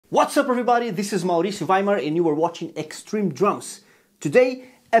What's up everybody, this is Mauricio Weimar and you are watching Extreme Drums. Today,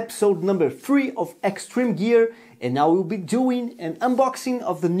 episode number 3 of Extreme Gear, and now we'll be doing an unboxing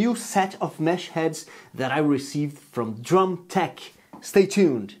of the new set of mesh heads that I received from Drum-Tec. Stay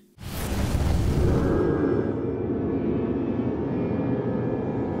tuned.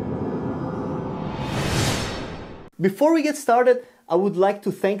 Before we get started, I would like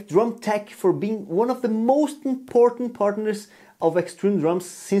to thank Drum-Tec for being one of the most important partners of Extreme Drums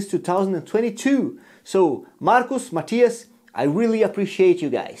since 2022. So, Marcos, Matias, I really appreciate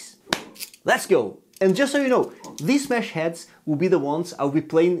you guys. Let's go! And just so you know, these mesh heads will be the ones I'll be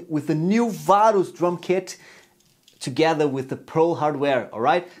playing with the new Varus drum kit together with the Pro hardware,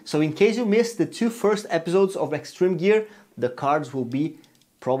 alright? So in case you missed the 2 first episodes of Extreme Gear, the cards will be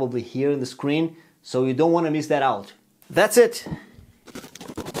probably here on the screen, so you don't want to miss that out. That's it!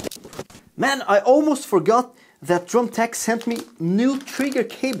 Man, I almost forgot that Drum-Tec sent me new trigger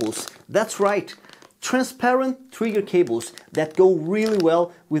cables. That's right, transparent trigger cables that go really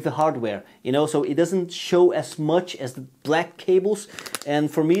well with the hardware, you know, so it doesn't show as much as the black cables,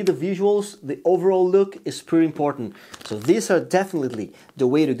 and for me the visuals, the overall look is pretty important. So these are definitely the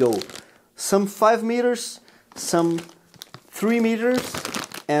way to go. Some 5 meters, some 3 meters,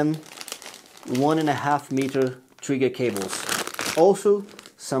 and 1.5 meter trigger cables. Also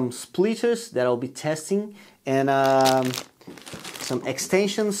some splitters that I'll be testing, and some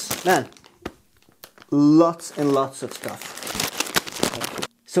extensions. Man, lots and lots of stuff.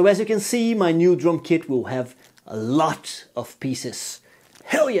 So as you can see, my new drum kit will have a lot of pieces.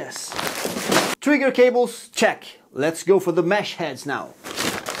 Hell yes! Trigger cables, check. Let's go for the mesh heads now.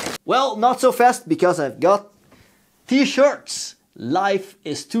 Well, not so fast because I've got t-shirts. Life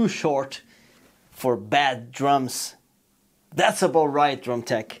is too short for bad drums. That's about right,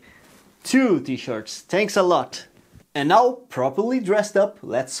 Drum-Tec. 2 t-shirts, thanks a lot. And now, properly dressed up,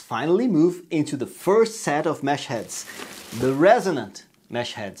 let's finally move into the first set of mesh heads, the Resonant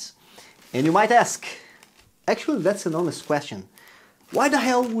mesh heads. And you might ask, actually that's an honest question, why the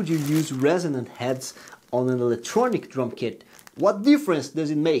hell would you use Resonant heads on an electronic drum kit? What difference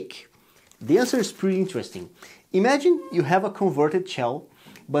does it make? The answer is pretty interesting. Imagine you have a converted shell,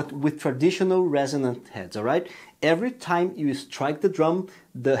 but with traditional resonant heads, alright? Every time you strike the drum,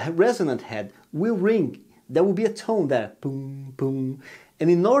 the resonant head will ring. There will be a tone there, boom, boom. And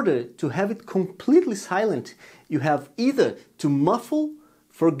in order to have it completely silent, you have either to muffle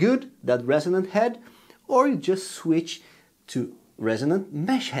for good that resonant head, or you just switch to resonant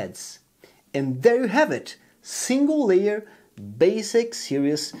mesh heads. And there you have it, single layer, basic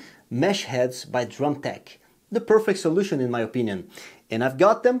series mesh heads by Drum-Tec. The perfect solution in my opinion. And I've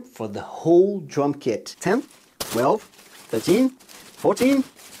got them for the whole drum kit. 10, 12, 13, 14,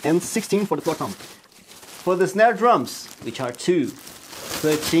 and 16 for the floor tom. For the snare drums, which are 2,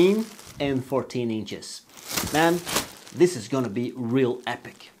 13, and 14 inches. Man, this is gonna be real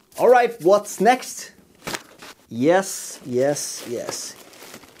epic. Alright, what's next? Yes.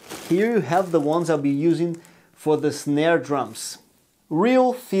 Here you have the ones I'll be using for the snare drums.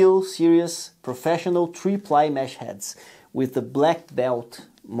 Real feel serious professional 3-ply mesh heads with the black belt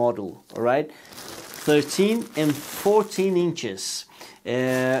model, alright? 13 and 14 inches.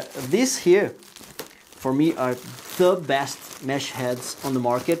 These here, for me, are the best mesh heads on the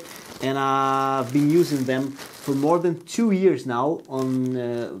market, and I've been using them for more than 2 years now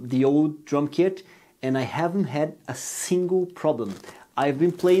on the old drum kit, and I haven't had a single problem. I've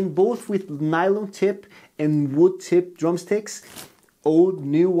been playing both with nylon tip and wood tip drumsticks, old,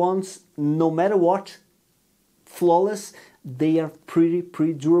 new ones, no matter what, flawless. They are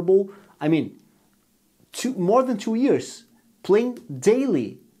pretty durable. I mean, more than 2 years playing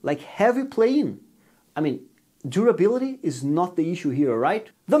daily, like heavy playing. I mean, durability is not the issue here, right?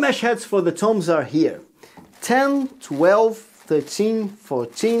 The mesh heads for the toms are here. 10, 12, 13,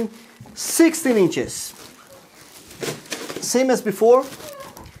 14, 16 inches. Same as before,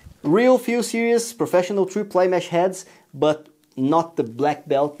 real feel serious professional 3-ply mesh heads, but not the black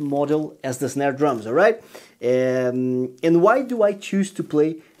belt model as the snare drums, alright? And why do I choose to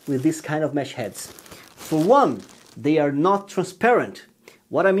play with this kind of mesh heads? For one, they are not transparent.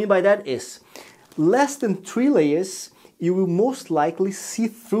 What I mean by that is, less than 3 layers, you will most likely see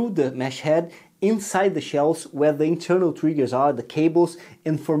through the mesh head inside the shells where the internal triggers are, the cables,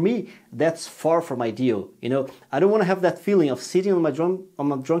 and for me, that's far from ideal. You know, I don't want to have that feeling of sitting on my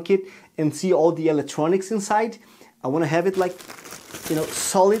drum kit and see all the electronics inside. I want to have it like, you know,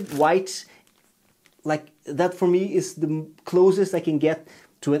 solid white. Like that for me is the closest I can get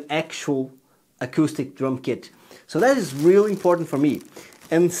to an actual acoustic drum kit. So that is really important for me.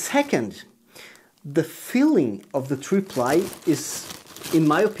 And second, the feeling of the 3-ply is in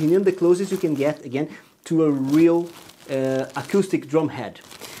my opinion, the closest you can get, again, to a real acoustic drum head.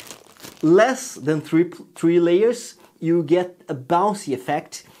 Less than three layers, you get a bouncy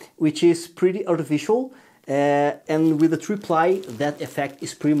effect, which is pretty artificial, and with a 3-ply, that effect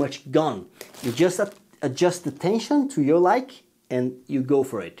is pretty much gone. You just adjust the tension to your like, and you go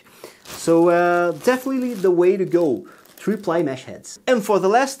for it. So definitely the way to go, 3-ply mesh heads. And for the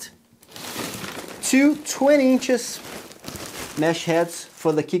last, two 20 inches mesh heads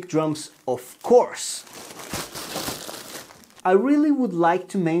for the kick drums, of course. I really would like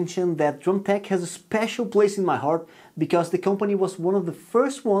to mention that Drum-Tec has a special place in my heart because the company was one of the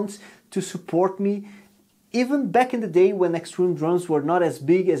first ones to support me, even back in the day when extreme drums were not as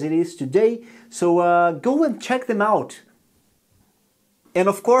big as it is today. So go and check them out. And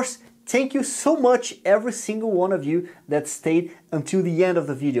of course, thank you so much, every single one of you that stayed until the end of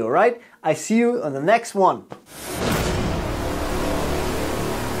the video, right? I see you on the next one.